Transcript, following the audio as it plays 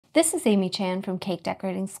This is Amy Chan from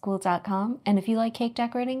CakeDecoratingSchool.com, and if you like cake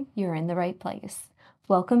decorating, you're in the right place.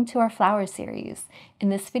 Welcome to our flower series. In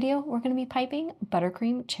this video, we're going to be piping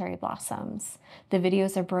buttercream cherry blossoms. The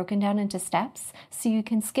videos are broken down into steps, so you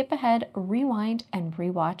can skip ahead, rewind, and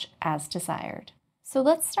rewatch as desired. So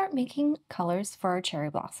let's start making colors for our cherry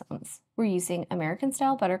blossoms. We're using American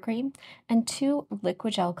style buttercream and 2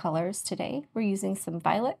 liquid gel colors today. We're using some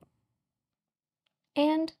violet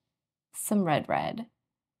and some red.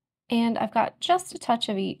 And I've got just a touch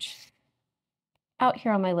of each out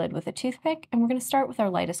here on my lid with a toothpick, and we're going to start with our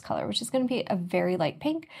lightest color, which is going to be a very light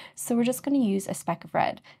pink, so we're just going to use a speck of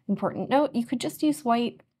red. Important note, you could just use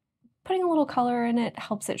white. Putting a little color in it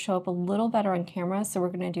helps it show up a little better on camera, so we're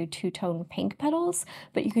going to do two-tone pink petals,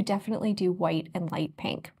 but you could definitely do white and light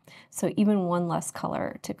pink, so even one less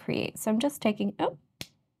color to create. So I'm just taking, oh,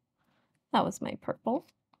 that was my purple.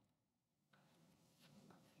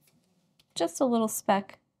 Just a little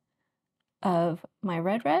speck of my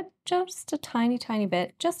red, just a tiny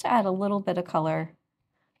bit, just to add a little bit of color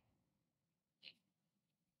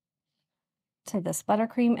to this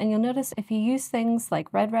buttercream. And you'll notice if you use things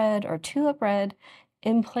like red or tulip red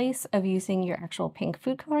in place of using your actual pink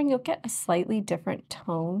food coloring, you'll get a slightly different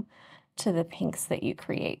tone to the pinks that you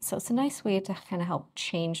create. So it's a nice way to kind of help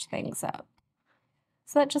change things up.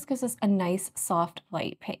 So that just gives us a nice soft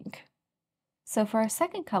light pink. So for our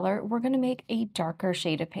second color, we're going to make a darker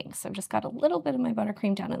shade of pink. So I've just got a little bit of my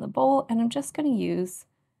buttercream down in the bowl, and I'm just going to use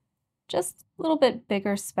just a little bit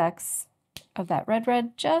bigger specks of that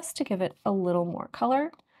red just to give it a little more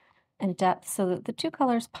color and depth so that the two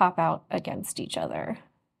colors pop out against each other.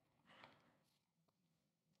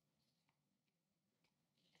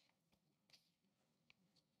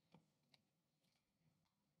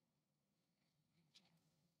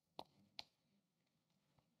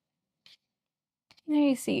 There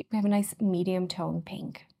you see, we have a nice medium tone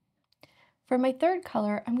pink. For my third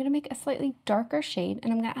color, I'm going to make a slightly darker shade,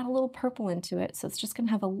 and I'm going to add a little purple into it, so it's just going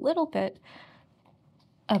to have a little bit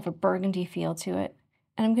of a burgundy feel to it.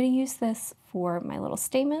 And I'm going to use this for my little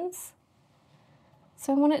stamens.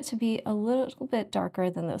 So I want it to be a little bit darker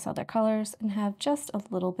than those other colors and have just a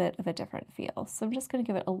little bit of a different feel. So I'm just going to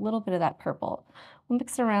give it a little bit of that purple. We'll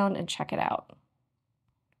mix it around and check it out.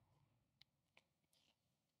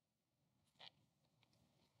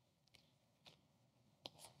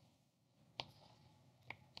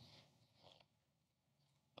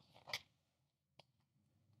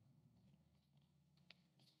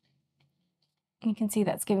 You can see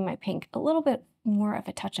that's giving my pink a little bit more of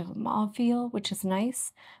a touch of a mauve feel, which is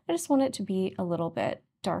nice. I just want it to be a little bit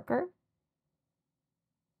darker.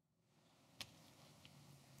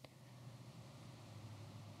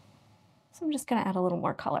 So I'm just going to add a little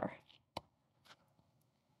more color.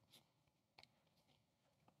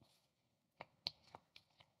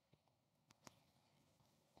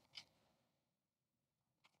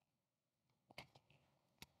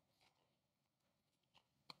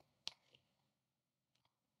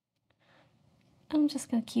 I'm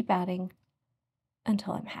just going to keep adding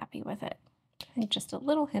until I'm happy with it. I think just a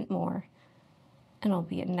little hint more, and it'll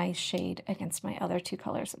be a nice shade against my other two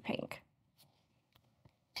colors of pink.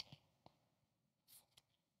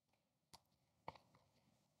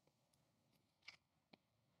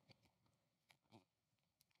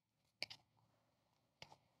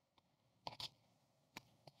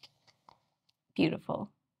 Beautiful.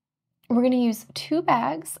 We're going to use 2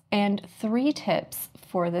 bags and 3 tips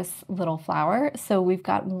for this little flower. So we've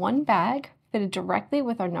got 1 bag fitted directly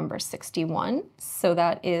with our number 61. So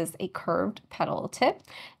that is a curved petal tip.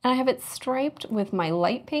 And I have it striped with my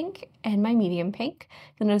light pink and my medium pink.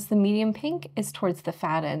 You'll notice the medium pink is towards the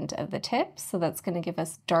fat end of the tip. So that's going to give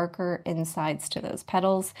us darker insides to those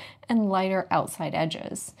petals and lighter outside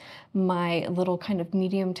edges. My little kind of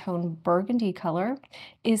medium tone burgundy color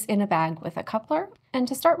is in a bag with a coupler. And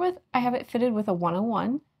to start with, I have it fitted with a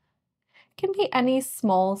 101. It can be any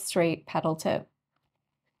small straight petal tip.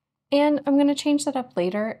 And I'm going to change that up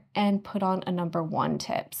later and put on a number 1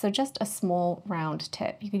 tip. So just a small round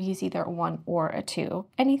tip. You could use either a 1 or a 2.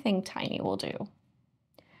 Anything tiny will do.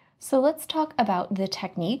 So let's talk about the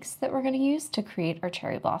techniques that we're going to use to create our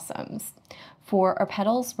cherry blossoms. For our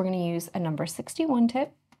petals, we're going to use a number 61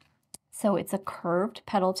 tip. So it's a curved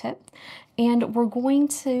petal tip. And we're going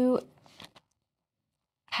to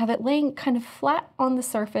have it laying kind of flat on the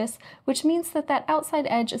surface, which means that that outside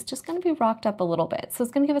edge is just going to be rocked up a little bit. So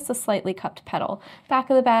it's going to give us a slightly cupped petal. Back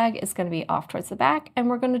of the bag is going to be off towards the back, and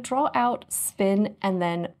we're going to draw out, spin, and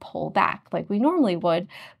then pull back like we normally would,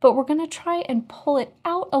 but we're going to try and pull it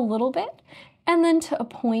out a little bit and then to a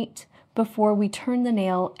point before we turn the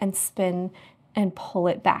nail and spin and pull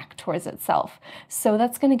it back towards itself. So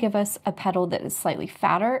that's going to give us a petal that is slightly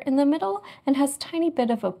fatter in the middle and has a tiny bit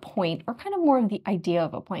of a point, or kind of more of the idea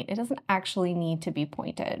of a point. It doesn't actually need to be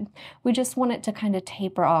pointed. We just want it to kind of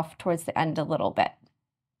taper off towards the end a little bit.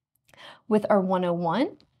 With our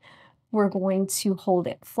 101, we're going to hold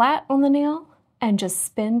it flat on the nail and just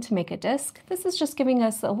spin to make a disc. This is just giving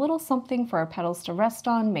us a little something for our petals to rest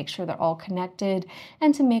on, make sure they're all connected,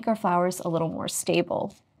 and to make our flowers a little more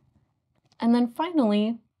stable. And then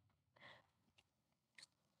finally,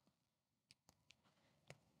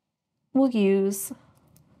 we'll use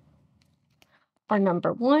our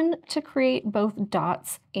number 1 to create both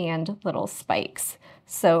dots and little spikes.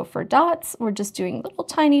 So for dots, we're just doing little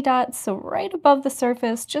tiny dots. So right above the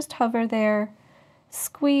surface, just hover there,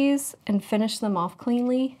 squeeze and finish them off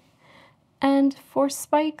cleanly. And for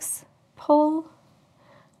spikes, pull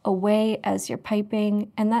away as you're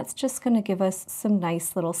piping, and that's just going to give us some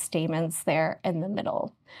nice little stamens there in the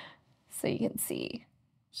middle. So you can see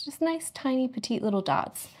it's just nice tiny petite little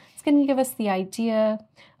dots. It's going to give us the idea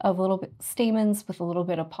of little bit stamens with a little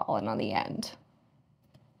bit of pollen on the end.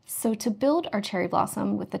 So to build our cherry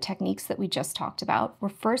blossom with the techniques that we just talked about, we're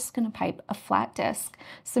first going to pipe a flat disc.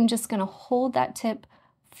 So I'm just going to hold that tip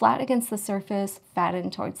flat against the surface, fatten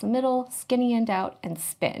towards the middle, skinny end out, and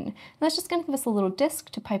spin. And that's just going to give us a little disc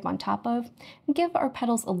to pipe on top of and give our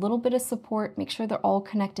petals a little bit of support, make sure they're all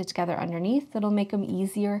connected together underneath. That'll make them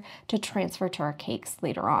easier to transfer to our cakes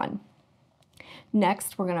later on.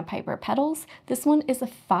 Next, we're going to pipe our petals. This one is a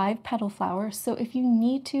 5-petal flower, so if you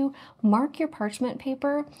need to, mark your parchment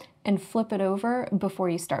paper and flip it over before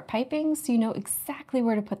you start piping so you know exactly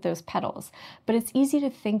where to put those petals. But it's easy to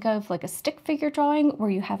think of like a stick figure drawing where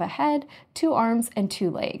you have a head, 2 arms, and 2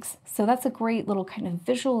 legs. So that's a great little kind of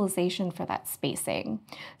visualization for that spacing.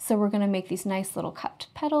 So we're going to make these nice little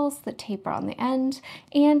cupped petals that taper on the end.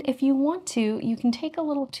 And if you want to, you can take a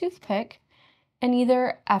little toothpick, and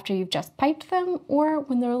either after you've just piped them or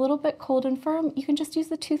when they're a little bit cold and firm, you can just use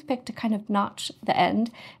the toothpick to kind of notch the end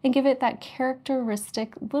and give it that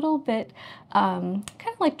characteristic little bit, kind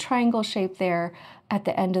of like triangle shape there at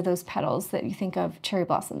the end of those petals that you think of cherry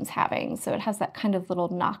blossoms having. So it has that kind of little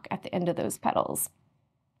knock at the end of those petals.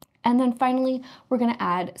 And then finally, we're going to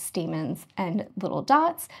add stamens and little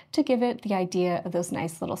dots to give it the idea of those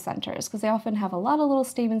nice little centers, because they often have a lot of little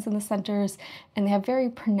stamens in the centers and they have very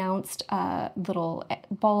pronounced little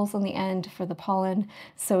balls on the end for the pollen.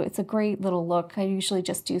 So it's a great little look. I usually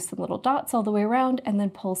just do some little dots all the way around and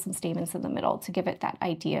then pull some stamens in the middle to give it that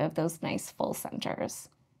idea of those nice full centers.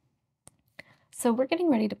 So we're getting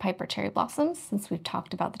ready to pipe our cherry blossoms since we've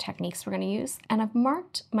talked about the techniques we're going to use, and I've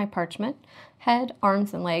marked my parchment, head,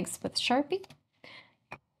 arms, and legs with Sharpie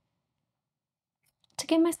to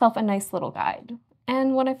give myself a nice little guide.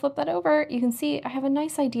 And when I flip that over, you can see I have a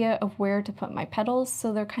nice idea of where to put my petals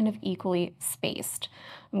so they're kind of equally spaced.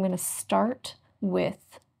 I'm going to start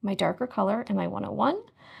with my darker color in my 101,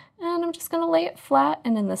 and I'm just going to lay it flat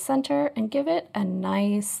and in the center and give it a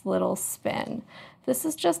nice little spin. This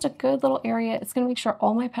is just a good little area. It's going to make sure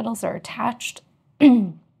all my petals are attached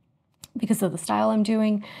because of the style I'm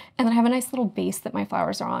doing. And then I have a nice little base that my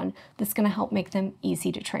flowers are on that's going to help make them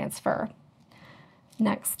easy to transfer.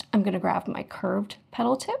 Next, I'm going to grab my curved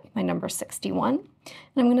petal tip, my number 61, and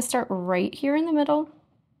I'm going to start right here in the middle.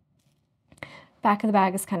 Back of the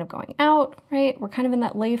bag is kind of going out, right? We're kind of in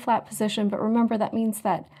that lay flat position, but remember that means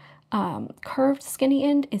that curved skinny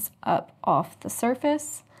end is up off the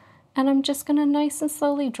surface. And I'm just going to nice and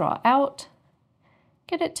slowly draw out,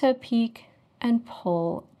 get it to a peak, and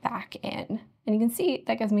pull back in. And you can see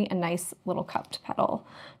that gives me a nice little cupped petal,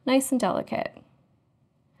 nice and delicate.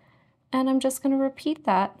 And I'm just going to repeat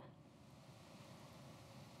that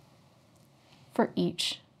for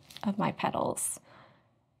each of my petals.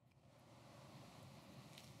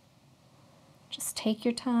 Just take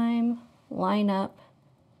your time, line up,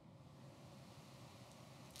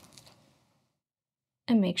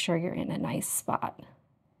 and make sure you're in a nice spot.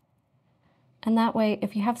 And that way,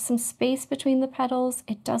 if you have some space between the petals,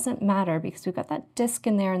 it doesn't matter because we've got that disc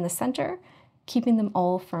in there in the center, keeping them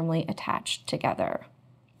all firmly attached together.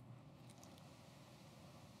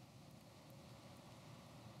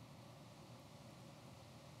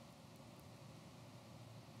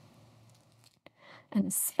 And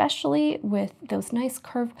especially with those nice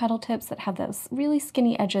curved petal tips that have those really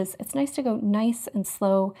skinny edges, it's nice to go nice and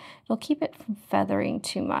slow. It'll keep it from feathering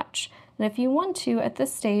too much. And if you want to, at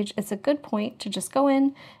this stage, it's a good point to just go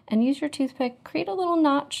in and use your toothpick, create a little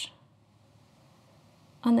notch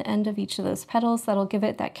on the end of each of those petals. That'll give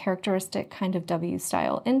it that characteristic kind of W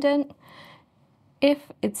style indent.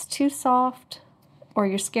 If it's too soft or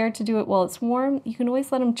you're scared to do it while it's warm, you can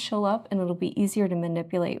always let them chill up and it'll be easier to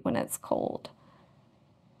manipulate when it's cold.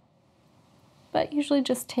 But usually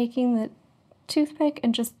just taking the toothpick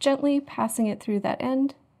and just gently passing it through that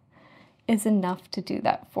end is enough to do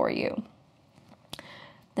that for you.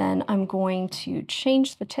 Then I'm going to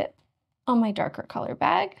change the tip on my darker color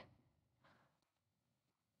bag.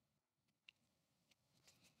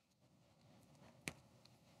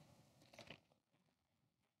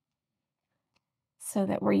 So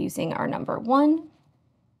that we're using our number 1.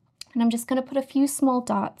 And I'm just going to put a few small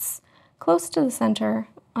dots close to the center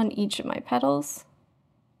on each of my petals.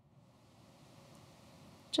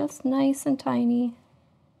 Just nice and tiny.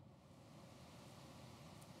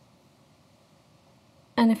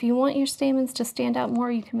 And if you want your stamens to stand out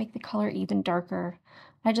more, you can make the color even darker.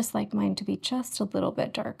 I just like mine to be just a little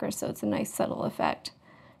bit darker, so it's a nice subtle effect.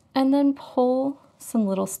 And then pull some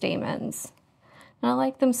little stamens. And I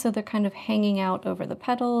like them so they're kind of hanging out over the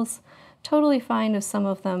petals. Totally fine if some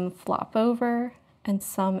of them flop over and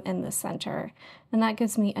some in the center. And that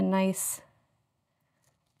gives me a nice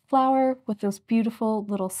flower with those beautiful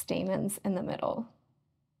little stamens in the middle.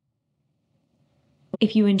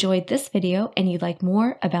 If you enjoyed this video and you'd like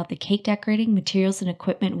more about the cake decorating materials and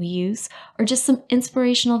equipment we use, or just some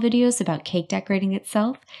inspirational videos about cake decorating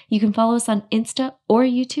itself, you can follow us on Insta or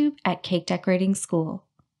YouTube at Cake Decorating School.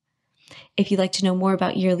 If you'd like to know more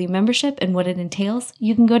about yearly membership and what it entails,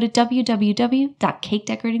 you can go to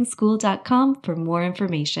www.cakedecoratingschool.com for more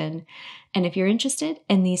information. And if you're interested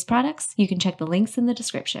in these products, you can check the links in the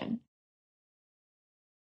description.